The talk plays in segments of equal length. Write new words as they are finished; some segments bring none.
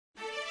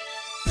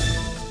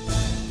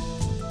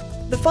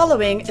The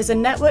following is a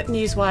Network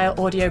Newswire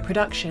audio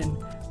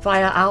production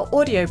via our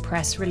audio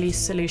press release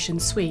solution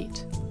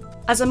suite.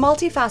 As a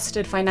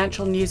multifaceted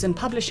financial news and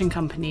publishing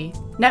company,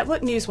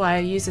 Network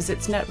Newswire uses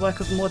its network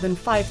of more than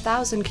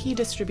 5,000 key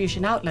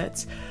distribution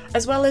outlets,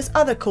 as well as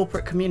other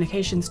corporate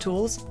communications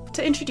tools,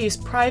 to introduce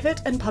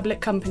private and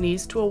public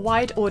companies to a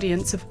wide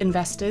audience of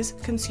investors,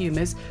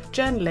 consumers,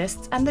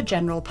 journalists, and the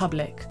general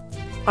public.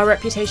 Our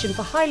reputation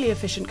for highly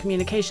efficient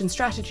communication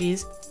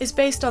strategies is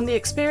based on the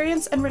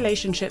experience and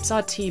relationships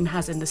our team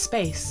has in the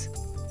space.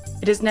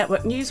 It is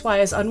Network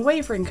Newswire's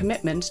unwavering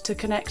commitment to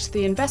connect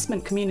the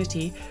investment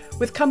community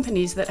with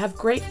companies that have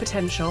great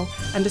potential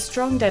and a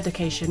strong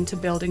dedication to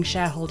building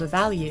shareholder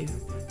value.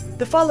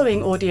 The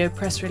following audio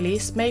press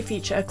release may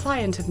feature a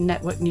client of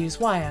Network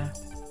Newswire.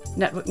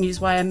 Network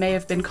Newswire may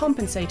have been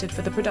compensated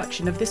for the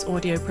production of this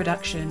audio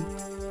production.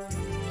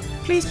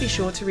 Please be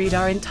sure to read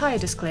our entire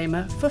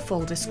disclaimer for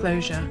full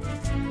disclosure.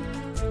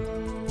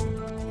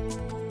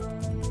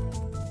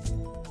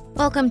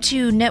 Welcome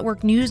to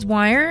Network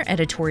Newswire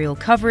editorial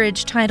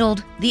coverage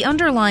titled The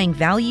Underlying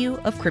Value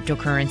of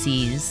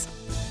Cryptocurrencies.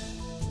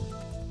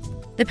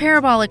 The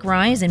parabolic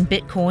rise in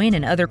Bitcoin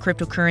and other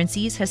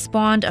cryptocurrencies has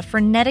spawned a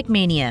frenetic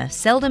mania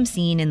seldom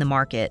seen in the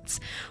markets.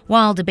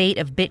 While debate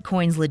of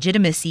Bitcoin's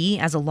legitimacy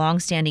as a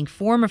long-standing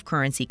form of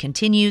currency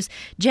continues,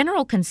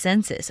 general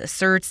consensus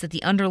asserts that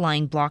the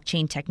underlying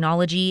blockchain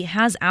technology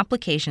has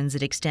applications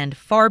that extend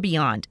far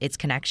beyond its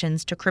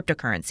connections to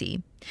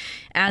cryptocurrency.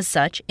 As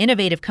such,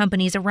 innovative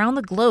companies around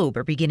the globe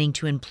are beginning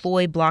to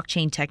employ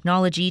blockchain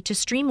technology to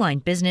streamline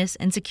business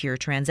and secure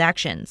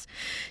transactions.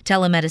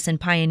 Telemedicine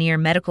pioneer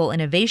Medical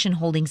Innovation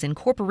Holdings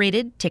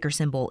Incorporated, ticker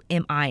symbol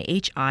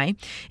MIHI,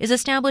 is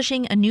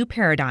establishing a new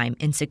paradigm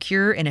in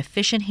secure and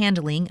efficient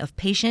handling of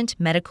patient,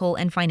 medical,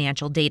 and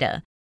financial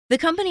data. The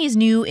company's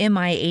new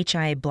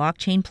MIHI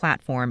Blockchain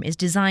Platform is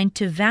designed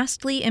to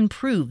vastly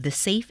improve the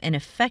safe and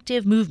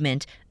effective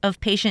movement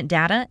of patient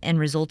data and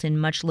result in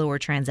much lower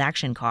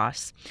transaction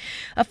costs.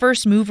 A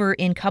first mover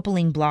in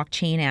coupling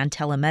blockchain and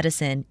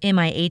telemedicine,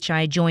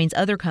 MIHI joins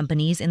other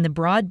companies in the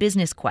broad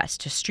business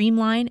quest to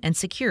streamline and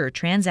secure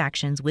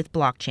transactions with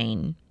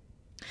blockchain.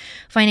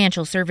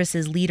 Financial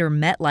services leader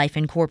MetLife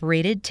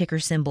Incorporated, ticker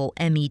symbol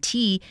MET,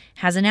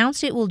 has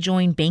announced it will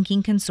join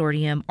banking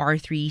consortium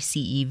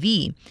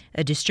R3CEV,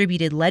 a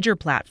distributed ledger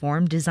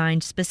platform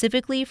designed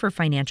specifically for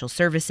financial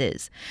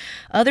services.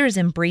 Others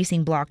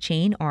embracing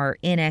blockchain are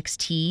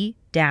NXT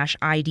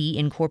ID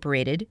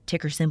Incorporated,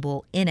 ticker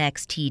symbol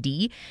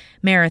NXTD,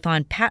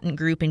 Marathon Patent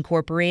Group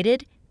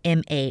Incorporated,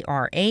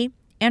 MARA,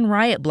 and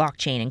Riot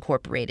Blockchain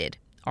Incorporated,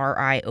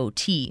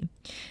 RIOT.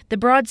 The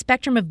broad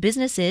spectrum of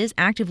businesses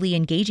actively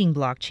engaging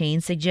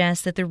blockchain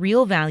suggests that the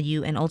real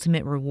value and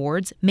ultimate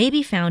rewards may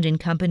be found in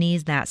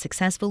companies that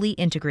successfully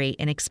integrate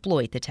and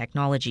exploit the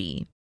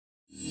technology.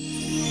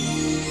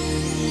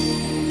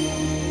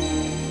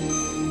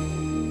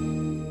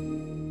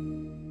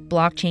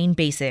 Blockchain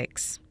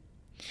basics.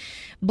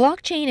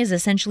 Blockchain is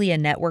essentially a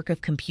network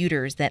of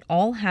computers that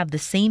all have the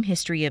same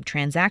history of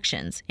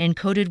transactions,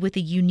 encoded with a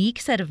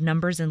unique set of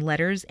numbers and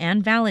letters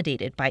and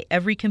validated by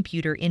every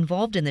computer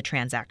involved in the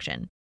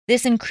transaction.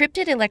 This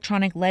encrypted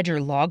electronic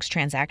ledger logs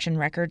transaction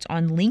records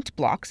on linked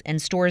blocks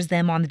and stores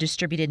them on the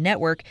distributed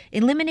network,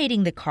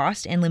 eliminating the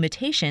cost and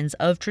limitations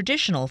of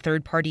traditional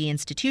third-party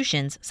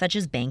institutions such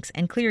as banks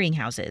and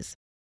clearinghouses.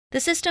 The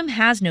system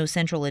has no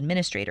central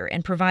administrator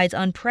and provides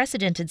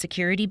unprecedented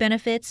security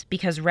benefits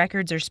because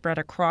records are spread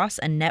across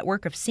a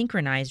network of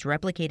synchronized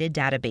replicated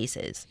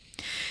databases.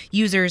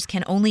 Users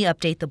can only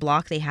update the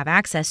block they have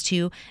access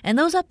to, and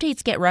those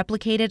updates get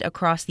replicated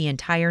across the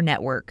entire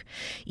network.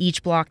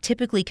 Each block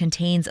typically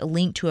contains a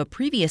link to a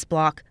previous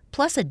block,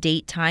 plus a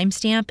date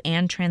timestamp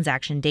and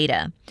transaction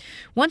data.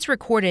 Once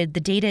recorded, the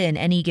data in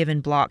any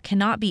given block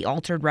cannot be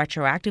altered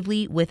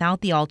retroactively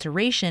without the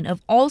alteration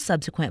of all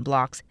subsequent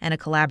blocks and a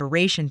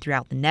collaboration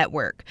throughout the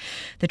network.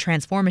 The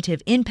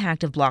transformative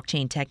impact of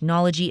blockchain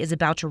technology is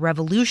about to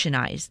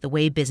revolutionize the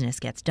way business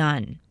gets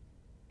done.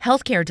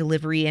 Healthcare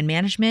delivery and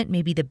management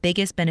may be the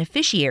biggest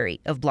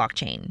beneficiary of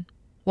blockchain.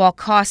 While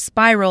costs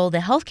spiral, the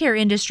healthcare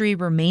industry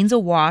remains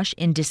awash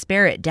in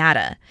disparate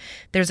data.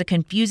 There's a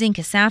confusing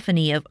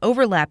cacophony of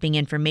overlapping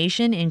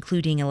information,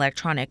 including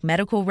electronic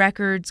medical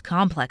records,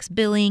 complex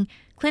billing,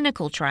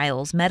 clinical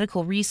trials,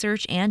 medical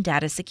research, and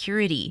data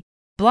security.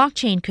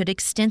 Blockchain could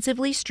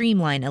extensively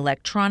streamline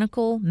electronic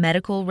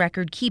medical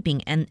record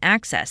keeping and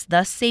access,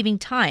 thus saving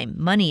time,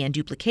 money, and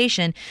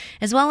duplication,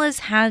 as well as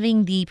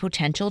having the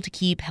potential to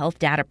keep health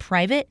data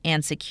private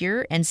and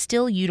secure and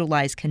still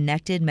utilize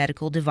connected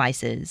medical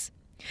devices.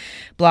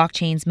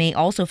 Blockchains may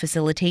also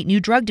facilitate new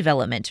drug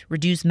development,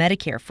 reduce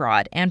Medicare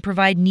fraud, and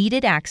provide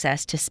needed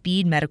access to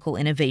speed medical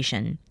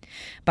innovation.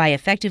 By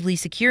effectively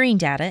securing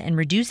data and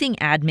reducing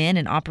admin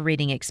and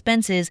operating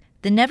expenses,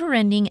 the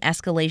never-ending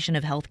escalation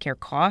of healthcare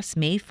costs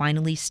may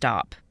finally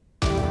stop.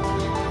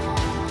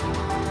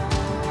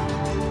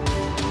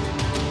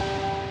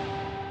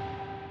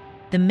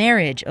 The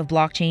marriage of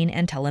blockchain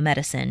and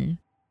telemedicine.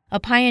 A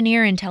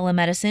pioneer in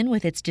telemedicine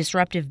with its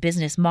disruptive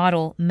business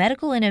model,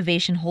 Medical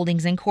Innovation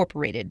Holdings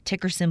Incorporated,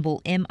 ticker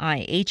symbol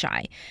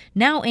MIHI,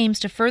 now aims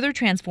to further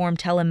transform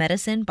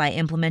telemedicine by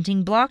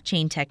implementing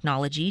blockchain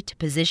technology to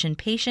position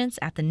patients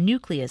at the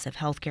nucleus of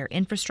healthcare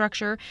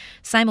infrastructure,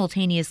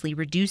 simultaneously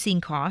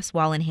reducing costs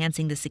while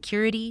enhancing the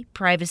security,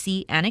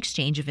 privacy, and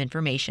exchange of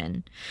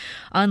information.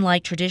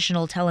 Unlike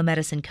traditional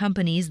telemedicine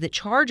companies that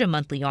charge a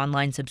monthly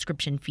online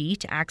subscription fee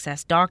to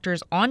access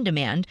doctors on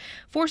demand,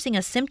 forcing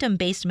a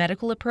symptom-based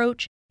medical approach,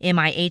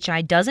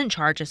 MIHI doesn't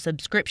charge a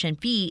subscription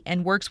fee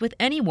and works with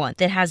anyone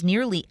that has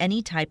nearly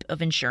any type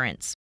of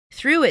insurance.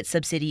 Through its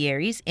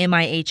subsidiaries,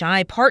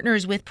 MIHI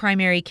partners with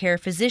primary care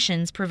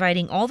physicians,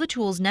 providing all the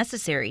tools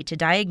necessary to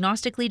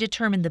diagnostically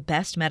determine the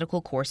best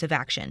medical course of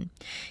action.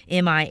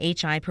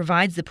 MIHI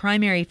provides the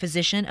primary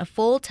physician a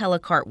full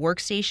telecart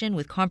workstation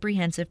with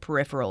comprehensive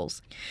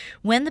peripherals.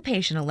 When the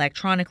patient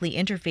electronically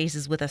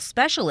interfaces with a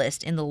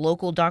specialist in the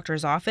local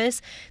doctor's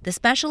office, the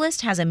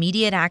specialist has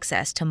immediate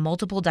access to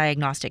multiple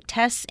diagnostic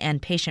tests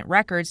and patient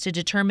records to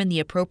determine the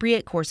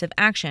appropriate course of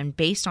action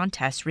based on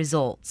test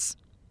results.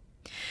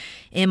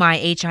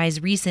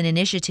 MIHI's recent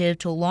initiative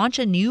to launch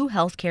a new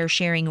healthcare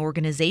sharing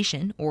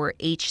organization, or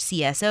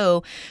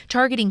HCSO,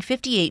 targeting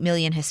 58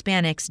 million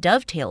Hispanics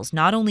dovetails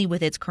not only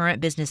with its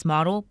current business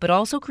model, but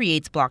also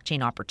creates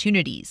blockchain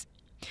opportunities.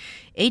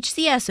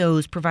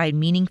 HCSOs provide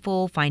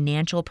meaningful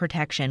financial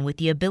protection with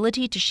the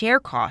ability to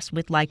share costs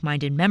with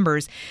like-minded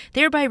members,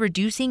 thereby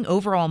reducing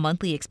overall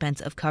monthly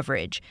expense of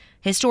coverage.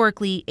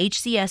 Historically,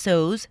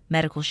 HCSOs,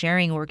 medical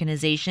sharing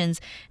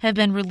organizations, have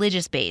been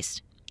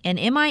religious-based, and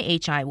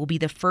MIHI will be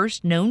the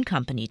first known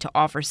company to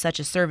offer such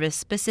a service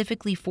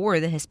specifically for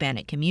the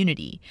Hispanic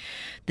community.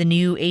 The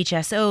new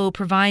HSO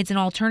provides an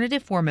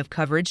alternative form of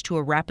coverage to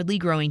a rapidly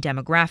growing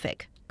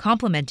demographic,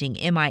 complementing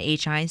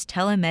MIHI's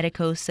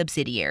Telemedicine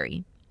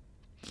subsidiary.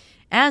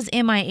 As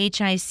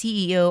MIHI's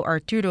CEO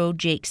Arturo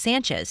Jake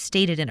Sanchez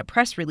stated in a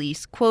press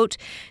release, quote,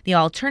 "The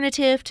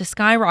alternative to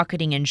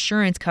skyrocketing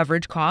insurance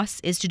coverage costs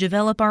is to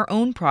develop our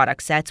own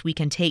product sets we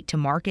can take to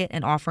market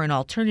and offer an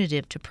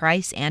alternative to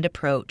price and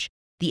approach.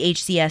 The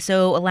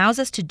HCSO allows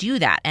us to do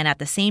that and at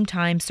the same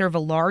time serve a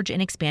large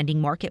and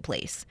expanding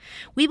marketplace.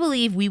 We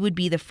believe we would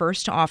be the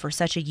first to offer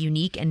such a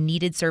unique and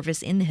needed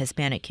service in the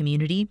Hispanic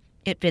community.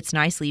 It fits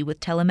nicely with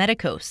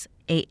Telemedicine,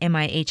 a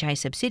MIHI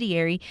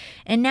subsidiary,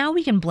 and now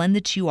we can blend the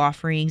two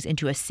offerings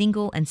into a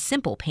single and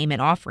simple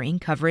payment offering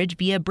coverage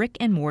via brick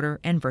and mortar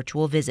and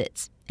virtual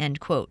visits." End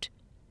quote.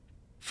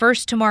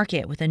 First to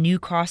market with a new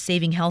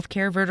cost-saving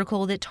healthcare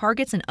vertical that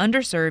targets an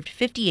underserved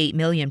 58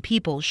 million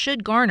people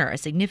should garner a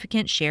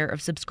significant share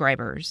of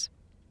subscribers.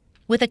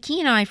 With a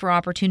keen eye for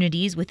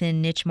opportunities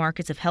within niche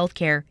markets of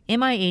healthcare,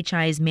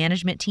 MIHI's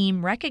management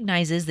team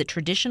recognizes that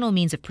traditional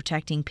means of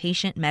protecting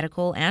patient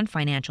medical and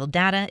financial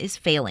data is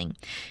failing,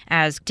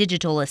 as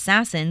digital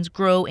assassins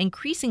grow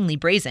increasingly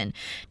brazen,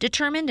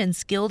 determined and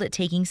skilled at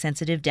taking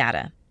sensitive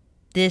data.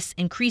 This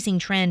increasing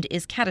trend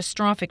is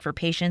catastrophic for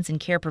patients and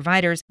care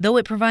providers, though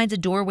it provides a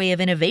doorway of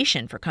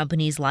innovation for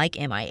companies like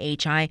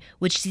MIHI,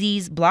 which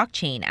sees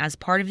blockchain as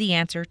part of the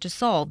answer to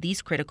solve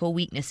these critical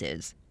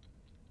weaknesses.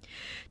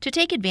 To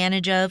take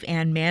advantage of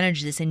and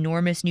manage this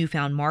enormous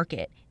newfound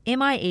market,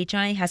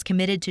 MIHI has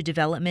committed to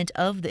development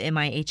of the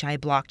MIHI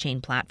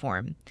Blockchain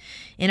Platform.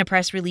 In a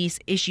press release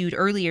issued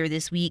earlier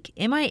this week,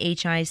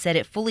 MIHI said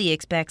it fully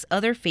expects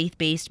other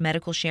faith-based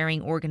medical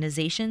sharing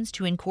organizations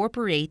to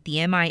incorporate the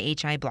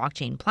MIHI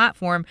Blockchain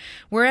Platform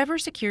wherever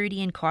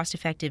security and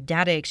cost-effective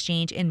data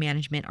exchange and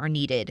management are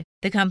needed.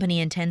 The company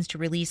intends to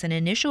release an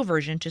initial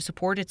version to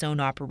support its own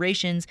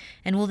operations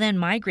and will then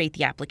migrate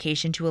the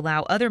application to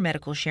allow other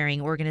medical sharing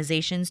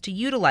organizations to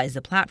utilize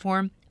the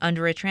platform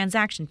under a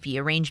transaction fee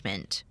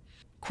arrangement.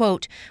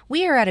 Quote,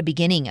 "We are at a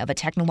beginning of a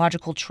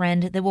technological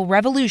trend that will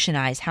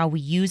revolutionize how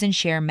we use and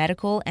share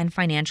medical and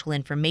financial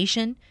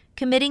information.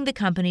 Committing the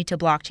company to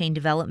blockchain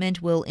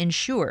development will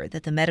ensure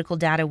that the medical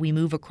data we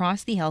move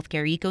across the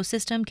healthcare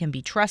ecosystem can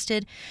be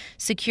trusted,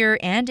 secure,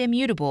 and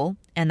immutable,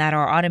 and that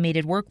our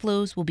automated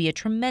workflows will be a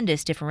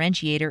tremendous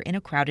differentiator in a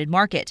crowded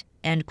market,"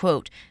 end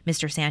quote,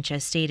 Mr.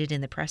 Sanchez stated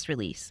in the press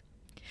release.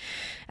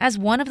 As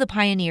one of the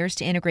pioneers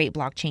to integrate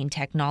blockchain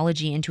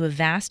technology into a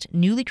vast,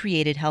 newly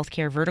created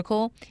healthcare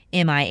vertical,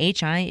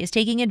 MIHI is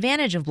taking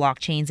advantage of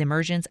blockchain's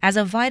emergence as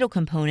a vital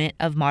component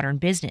of modern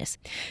business,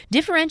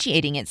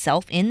 differentiating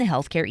itself in the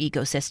healthcare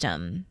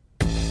ecosystem.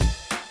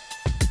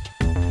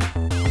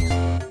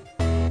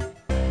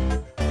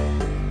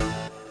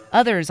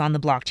 Others on the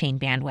blockchain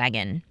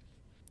bandwagon.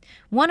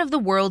 One of the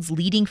world's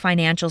leading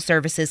financial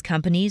services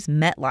companies,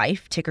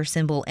 MetLife, ticker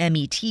symbol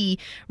MET,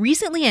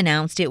 recently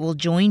announced it will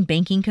join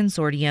banking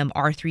consortium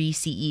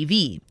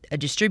R3CEV, a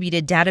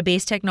distributed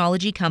database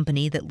technology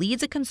company that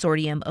leads a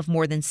consortium of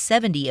more than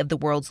 70 of the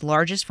world's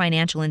largest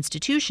financial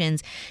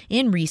institutions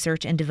in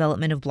research and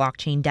development of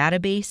blockchain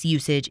database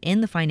usage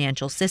in the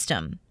financial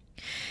system.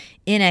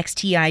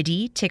 NXT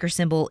ID, ticker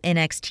symbol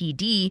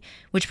NXTD,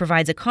 which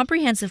provides a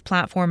comprehensive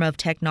platform of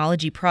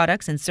technology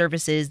products and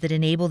services that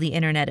enable the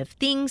Internet of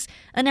Things,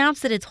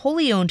 announced that its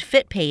wholly owned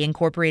FitPay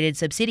Incorporated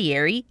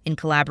subsidiary, in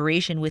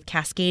collaboration with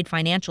Cascade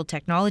Financial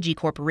Technology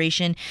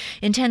Corporation,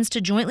 intends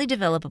to jointly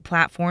develop a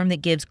platform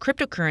that gives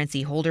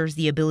cryptocurrency holders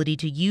the ability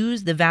to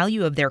use the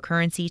value of their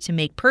currency to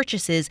make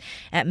purchases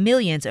at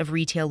millions of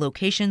retail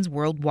locations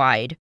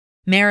worldwide.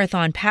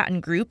 Marathon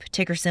Patent Group,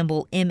 ticker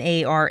symbol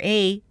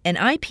MARA, an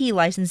IP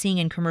licensing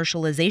and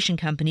commercialization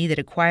company that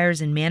acquires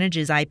and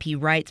manages IP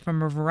rights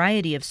from a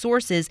variety of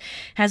sources,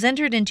 has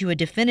entered into a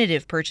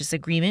definitive purchase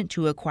agreement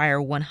to acquire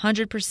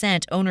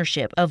 100%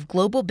 ownership of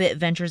Global Bit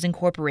Ventures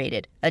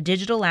Incorporated, a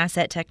digital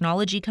asset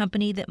technology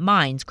company that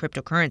mines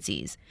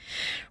cryptocurrencies.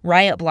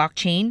 Riot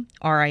Blockchain,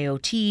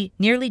 RIOT,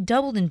 nearly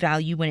doubled in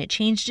value when it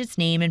changed its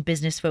name and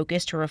business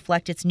focus to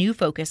reflect its new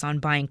focus on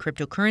buying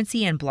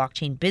cryptocurrency and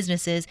blockchain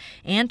businesses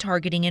and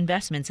targeting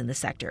investments in the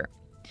sector.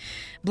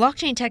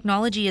 Blockchain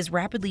technology is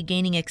rapidly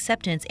gaining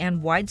acceptance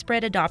and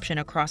widespread adoption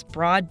across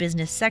broad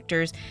business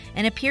sectors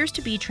and appears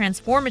to be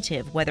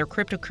transformative whether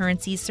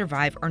cryptocurrencies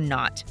survive or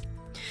not.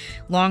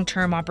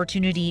 Long-term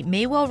opportunity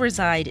may well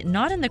reside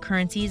not in the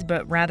currencies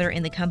but rather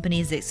in the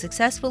companies that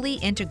successfully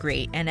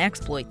integrate and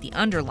exploit the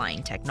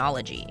underlying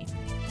technology.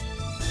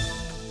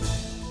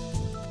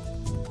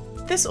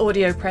 This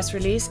audio press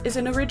release is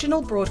an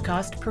original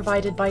broadcast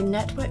provided by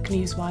Network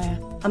Newswire,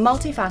 a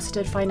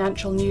multifaceted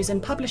financial news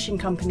and publishing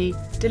company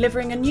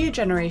delivering a new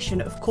generation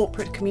of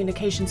corporate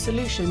communication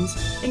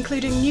solutions,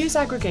 including news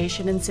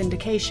aggregation and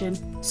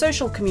syndication,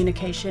 social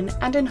communication,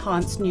 and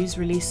enhanced news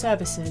release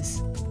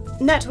services.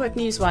 Network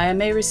Newswire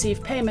may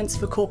receive payments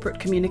for corporate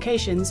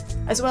communications,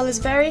 as well as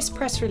various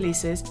press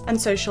releases and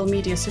social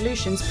media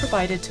solutions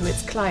provided to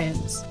its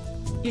clients.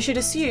 You should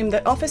assume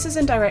that officers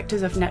and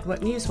directors of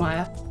Network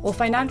Newswire, or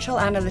financial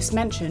analysts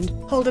mentioned,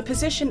 hold a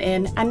position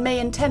in and may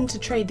intend to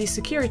trade these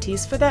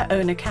securities for their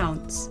own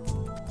accounts.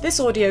 This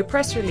audio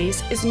press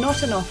release is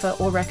not an offer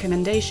or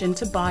recommendation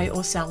to buy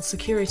or sell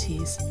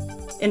securities.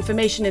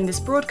 Information in this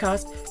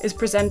broadcast is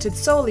presented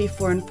solely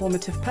for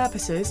informative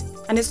purposes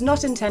and is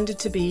not intended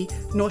to be,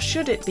 nor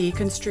should it be,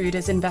 construed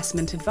as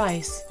investment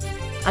advice.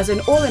 As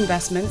in all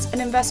investments, an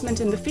investment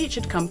in the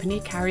featured company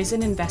carries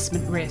an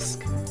investment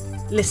risk.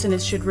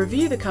 Listeners should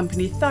review the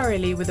company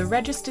thoroughly with a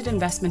registered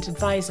investment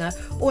advisor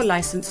or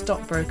licensed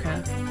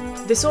stockbroker.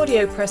 This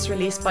audio press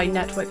release by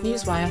Network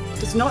Newswire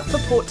does not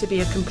purport to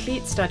be a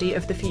complete study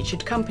of the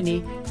featured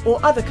company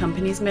or other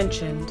companies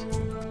mentioned.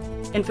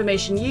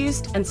 Information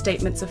used and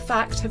statements of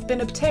fact have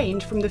been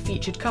obtained from the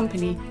featured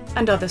company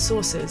and other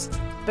sources,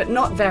 but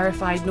not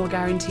verified nor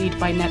guaranteed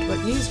by Network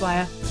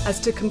Newswire as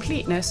to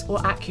completeness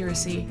or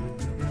accuracy.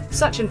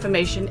 Such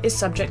information is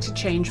subject to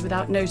change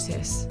without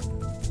notice.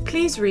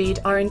 Please read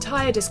our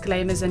entire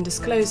disclaimers and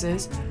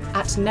disclosures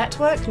at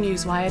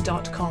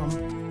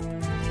networknewswire.com.